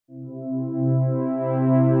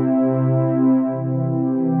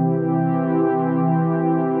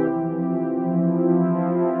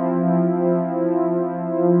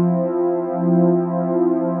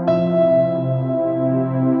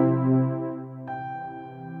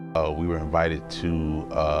We were invited to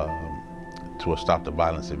a Stop the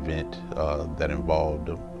Violence event that involved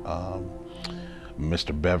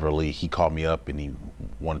Mr. Beverly. He called me up and he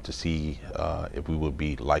wanted to see if we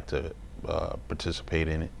would like to participate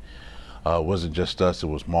in it. It wasn't just us; it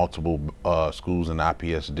was multiple schools in the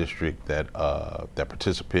IPS district that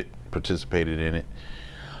participated in it.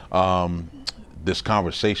 This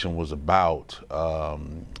conversation was about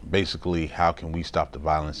basically how can we stop the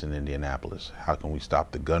violence in Indianapolis? How can we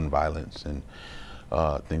stop the gun violence and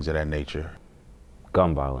things of that nature?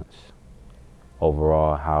 Gun violence,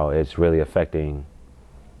 overall, how it's really affecting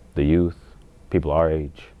the youth, people our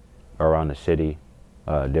age, around the city,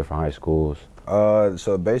 different high schools.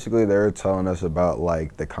 So basically they're telling us about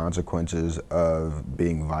like the consequences of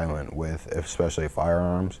being violent with especially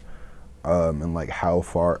firearms, and like how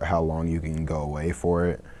long you can go away for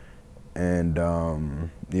it. And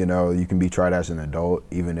you know, you can be tried as an adult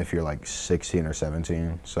even if you're like 16 or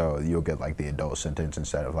 17, so you'll get like the adult sentence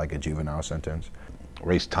instead of like a juvenile sentence.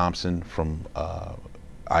 Race Thompson from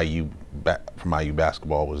IU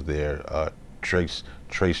basketball was there. Trace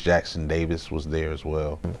Jackson Davis was there as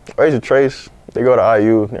well. Race and Trace, they go to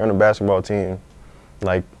IU, they're on the basketball team.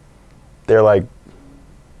 Like, they're like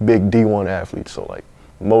big D1 athletes, so like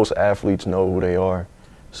most athletes know who they are.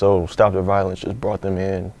 So Stop the Violence just brought them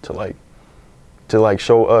in to like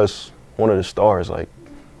show us one of the stars, like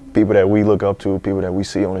people that we look up to, people that we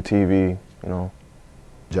see on the TV, you know.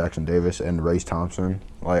 Jackson Davis and Race Thompson,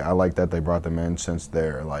 like I like that they brought them in since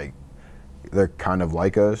they're kind of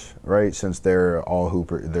like us, right? Since they're all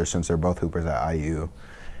since they're both hoopers at IU,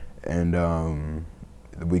 and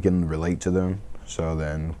we can relate to them. So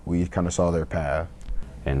then we kind of saw their path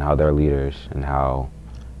and how they're leaders, and how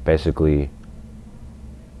basically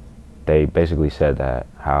they said that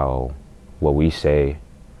how what we say,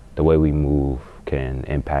 the way we move, can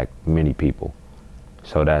impact many people.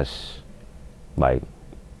 So that's like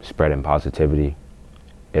spreading positivity.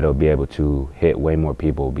 It'll be able to hit way more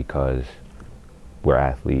people because we're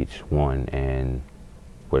athletes, one, and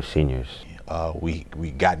we're seniors. We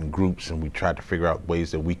got in groups and we tried to figure out ways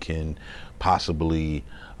that we can possibly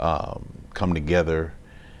come together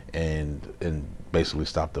and basically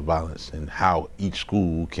stop the violence, and how each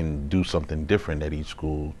school can do something different at each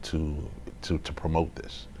school to promote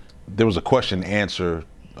this. There was a question answer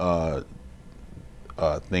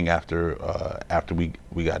thing after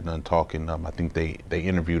we got done talking. I think they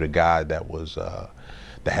interviewed a guy that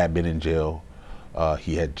had been in jail.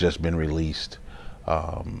 He had just been released.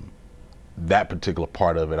 That particular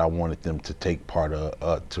part of it, I wanted them to take part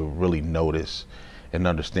of, to really notice and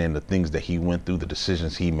understand the things that he went through, the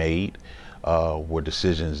decisions he made were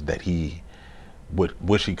decisions that he would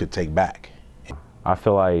wish he could take back. I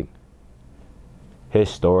feel like his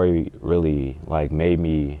story really like made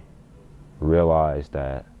me realize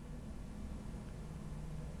that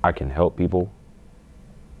I can help people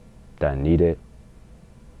that need it.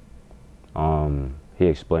 He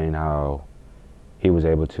explained how he was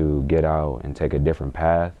able to get out and take a different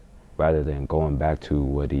path rather than going back to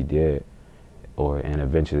what he did and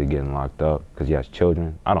eventually getting locked up because he has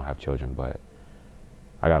children. I don't have children, but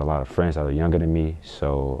I got a lot of friends that are younger than me,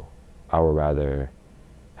 so I would rather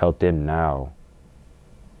help them now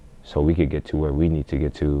so we could get to where we need to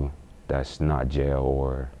get to. That's not jail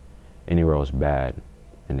or anywhere else bad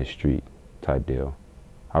in the street type deal.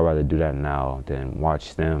 I'd rather do that now than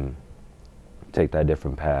watch them take that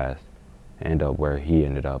different path, end up where he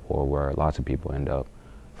ended up or where lots of people end up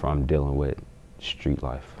from dealing with street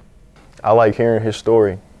life. I like hearing his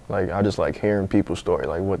story. Like, I just like hearing people's story,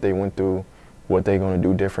 like what they went through, what they're gonna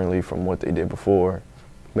do differently from what they did before,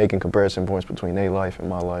 making comparison points between their life and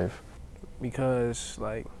my life. Because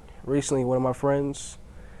like recently one of my friends'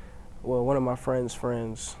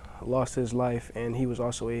 friends lost his life, and he was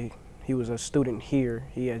also a student here.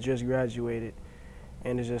 He had just graduated,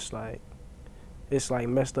 and it's just like, it's like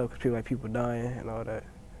messed up because people dying and all that,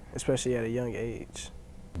 especially at a young age.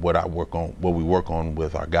 What we work on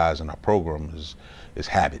with our guys in our program is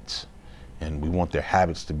habits, and we want their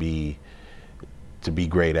habits to be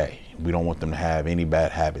grade A. We don't want them to have any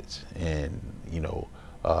bad habits, and you know,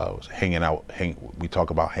 we talk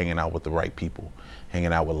about hanging out with the right people,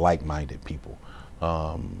 hanging out with like-minded people.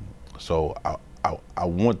 So I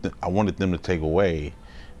wanted them to take away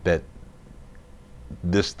that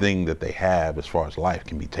this thing that they have as far as life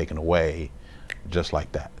can be taken away just like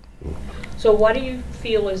that. So why do you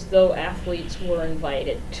feel as though athletes were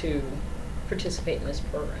invited to participate in this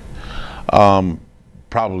program?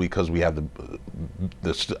 Probably because we have I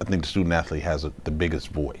think the student athlete has the biggest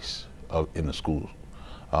voice in the school.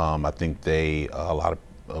 I think a lot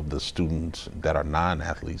of the students that are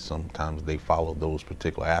non-athletes, sometimes they follow those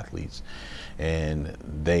particular athletes, and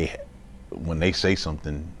when they say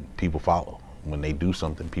something, people follow. When they do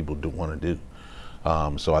something, people do want to do.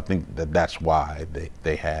 So I think that's why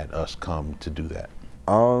they had us come to do that.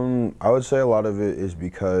 I would say a lot of it is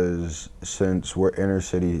because since we're inner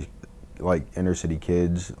city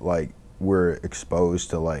kids, like we're exposed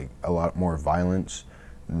to like a lot more violence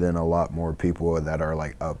than a lot more people that are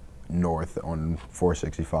like up north on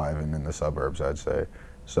 465 and in the suburbs, I'd say.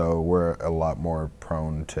 So we're a lot more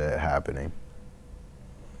prone to it happening.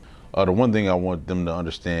 The one thing I want them to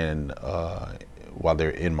understand while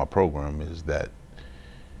they're in my program is that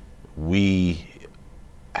we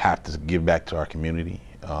have to give back to our community.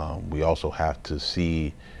 We also have to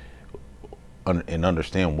see and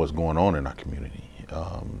understand what's going on in our community.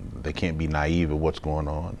 They can't be naive of what's going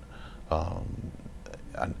on.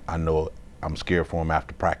 I know I'm scared for them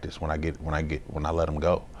after practice when I let them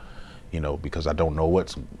go, because I don't know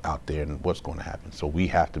what's out there and what's going to happen. So we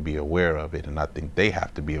have to be aware of it, and I think they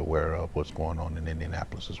have to be aware of what's going on in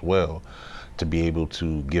Indianapolis as well, to be able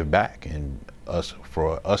to give back and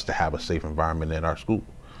for us to have a safe environment in our school.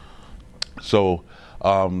 So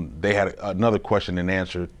they had another question and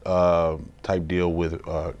answer type deal with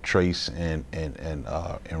Trace and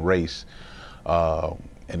Race,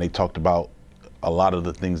 and they talked about a lot of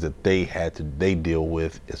the things that they deal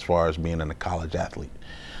with as far as being a college athlete.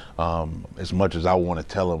 As much as I want to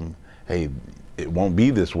tell them, hey, it won't be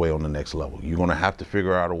this way on the next level. You're going to have to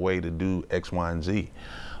figure out a way to do X, Y, and Z.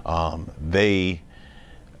 They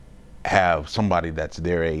have somebody that's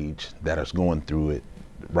their age that is going through it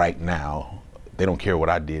right now. They don't care what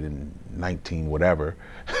I did in 19 whatever.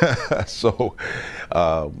 So,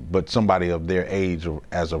 but somebody of their age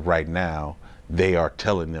as of right now, they are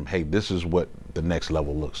telling them, hey, this is what the next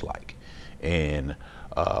level looks like, and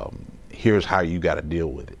here's how you got to deal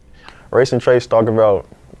with it. Race and Trace talk about,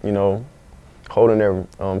 holding their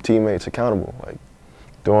teammates accountable, like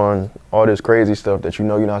doing all this crazy stuff that you're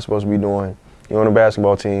not supposed to be doing. You're on a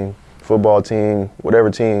basketball team, football team, whatever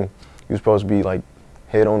team, you're supposed to be like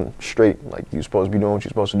head on straight, like you're supposed to be doing what you're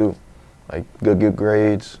supposed to do. Like good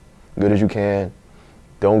grades, good as you can.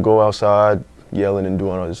 Don't go outside yelling and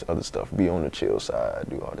doing all this other stuff. Be on the chill side,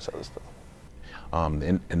 do all this other stuff.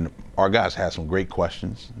 And our guys had some great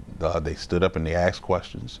questions. They stood up and they asked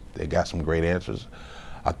questions. They got some great answers.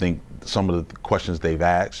 I think some of the questions they've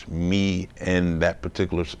asked, me and that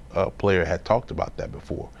particular player had talked about that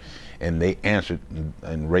before, and they answered,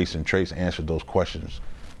 and Race and Trace answered those questions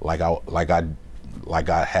like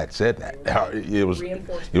I had said that. It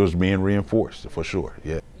was being reinforced for sure.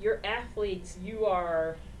 Yeah. Your athletes, you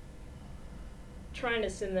are trying to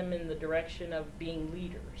send them in the direction of being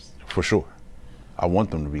leaders. For sure. I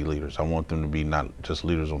want them to be leaders. I want them to be not just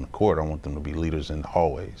leaders on the court. I want them to be leaders in the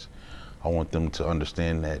hallways. I want them to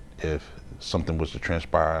understand that if something was to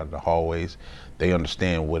transpire out of the hallways, they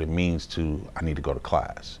understand what it means to, I need to go to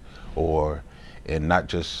class, and not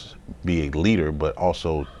just be a leader, but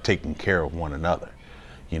also taking care of one another.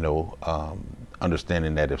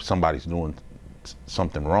 Understanding that if somebody's doing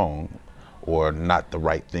something wrong or not the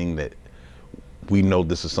right thing, that we know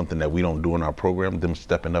this is something that we don't do in our program, them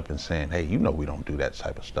stepping up and saying, hey, we don't do that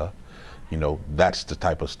type of stuff. That's the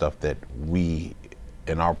type of stuff that we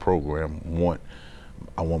in our program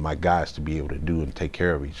I want my guys to be able to do and take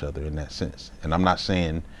care of each other in that sense. And I'm not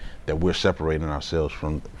saying that we're separating ourselves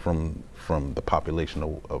from the population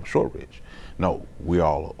of Shortridge. No, we're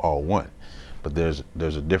all one. But there's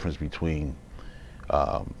a difference between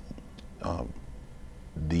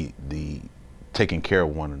the taking care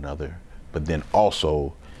of one another, but then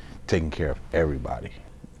also taking care of everybody.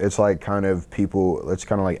 It's like it's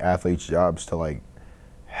kind of like athletes' jobs to like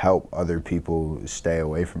help other people stay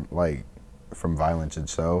away from violence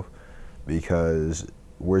itself, because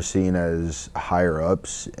we're seen as higher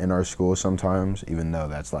ups in our school sometimes, even though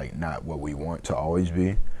that's like not what we want to always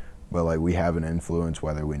be, but like we have an influence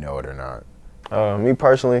whether we know it or not. Me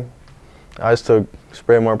personally, I just took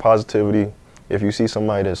spread more positivity. If you see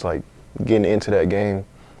somebody that's like getting into that game,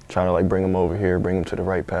 trying to like bring them over here, bring them to the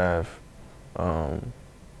right path.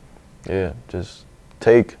 Just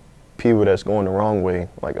take people that's going the wrong way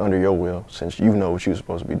like under your will, since you know what you're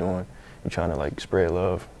supposed to be doing. You're trying to like spread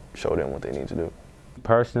love, show them what they need to do.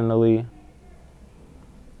 Personally,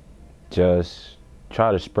 just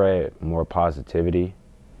try to spread more positivity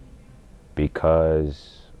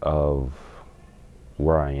because of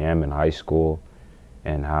where I am in high school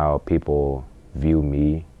and how people view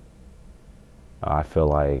me. I feel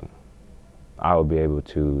like I will be able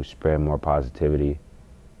to spread more positivity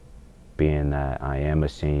being that I am a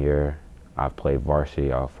senior. I've played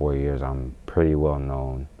varsity all 4 years. I'm pretty well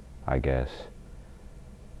known, I guess.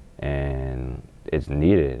 And it's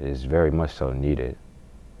needed. It's very much so needed.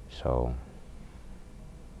 So,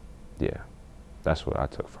 yeah, that's what I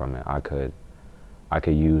took from it. I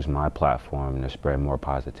could use my platform to spread more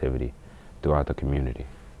positivity throughout the community.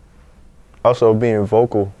 Also, being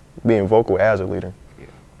vocal as a leader. Yeah.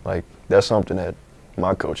 Like, that's something that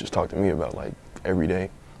my coaches talk to me about, like, every day.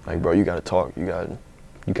 Like, bro, you gotta talk. You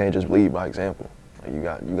can't just lead by example. Like, you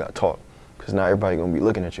gotta talk, because not everybody gonna be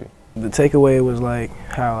looking at you. The takeaway was like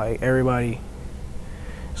how like everybody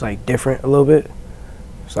is like different a little bit.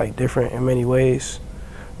 It's like different in many ways,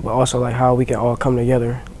 but also like how we can all come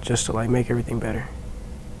together just to like make everything better.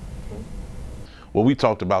 Well, we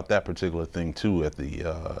talked about that particular thing too at the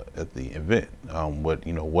event.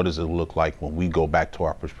 What does it look like when we go back to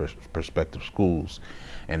our prospective schools,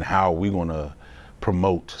 and how are we going to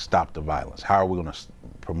promote Stop the Violence? How are we going to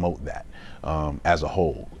promote that as a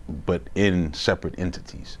whole, but in separate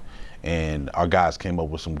entities? And our guys came up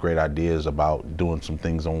with some great ideas about doing some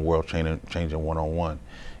things on World Changing One-on-One,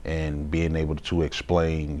 and being able to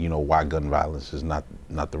explain, why gun violence is not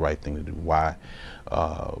the right thing to do, why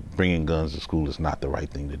bringing guns to school is not the right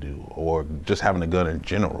thing to do, or just having a gun in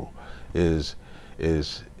general is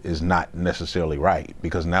not necessarily right,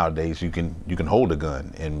 because nowadays you can hold a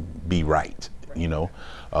gun and be right,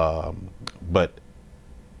 but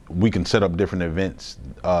we can set up different events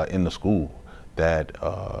in the school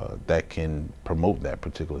that can promote that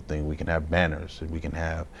particular thing. We can have banners, and we can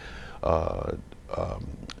have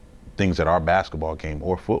things at our basketball game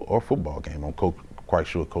or football game. I'm quite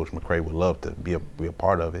sure Coach McCray would love to be a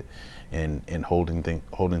part of it, and holding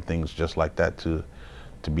things just like that to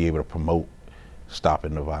be able to promote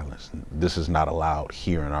stopping the violence. This is not allowed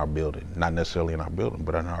here in our building, not necessarily in our building,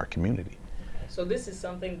 but in our community. So this is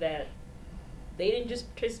something that they didn't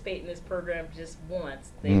just participate in this program just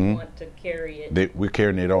once. They want to carry it. We're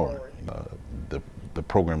carrying it on. The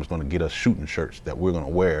program is going to get us shooting shirts that we're going to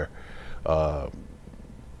wear while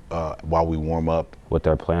we warm up. What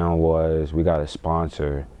their plan was, we got a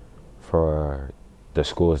sponsor for the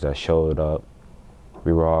schools that showed up.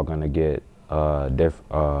 We were all going to get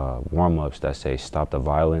warm-ups that say "Stop the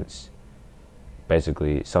Violence,"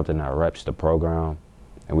 basically something that reps the program,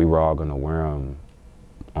 and we were all going to wear them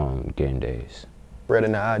on game days.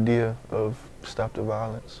 Spreading the idea of Stop the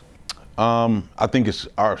Violence? I think it's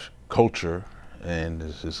our culture, and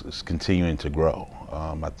it's continuing to grow.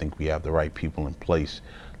 I think we have the right people in place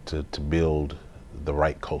to build the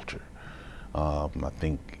right culture. I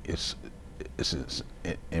think it's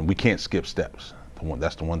and we can't skip steps.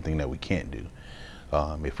 That's the one thing that we can't do.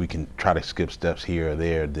 If we can try to skip steps here or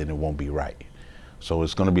there, then it won't be right. So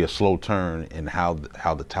it's going to be a slow turn in how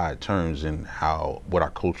the tide turns, and what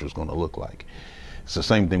our culture is going to look like. It's the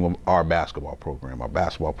same thing with our basketball program. Our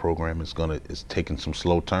basketball program is taking some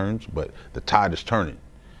slow turns, but the tide is turning,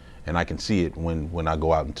 and I can see it when I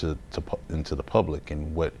go out into the public,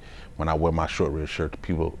 and when I wear my Shortridge shirt,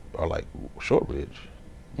 people are like, Shortridge?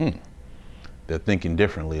 They're thinking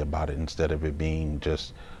differently about it, instead of it being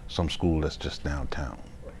just some school that's just downtown.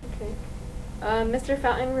 Okay. Mr.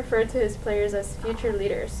 Fountain referred to his players as future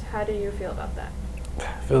leaders. How do you feel about that?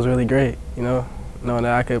 Feels really great, knowing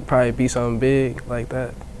that I could probably be something big like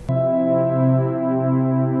that.